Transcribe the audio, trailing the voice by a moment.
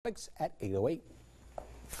At 8:08.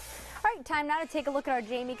 All right, time now to take a look at our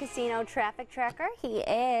Jamie Casino traffic tracker. He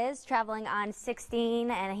is traveling on 16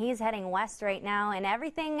 and he's heading west right now, and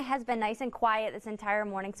everything has been nice and quiet this entire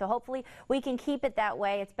morning, so hopefully we can keep it that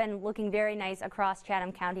way. It's been looking very nice across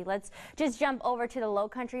Chatham County. Let's just jump over to the Low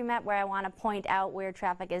Country map where I want to point out where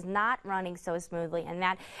traffic is not running so smoothly, and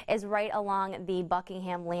that is right along the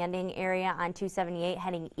Buckingham Landing area on 278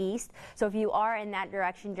 heading east. So if you are in that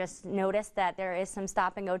direction, just notice that there is some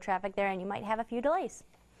stop and go traffic there and you might have a few delays.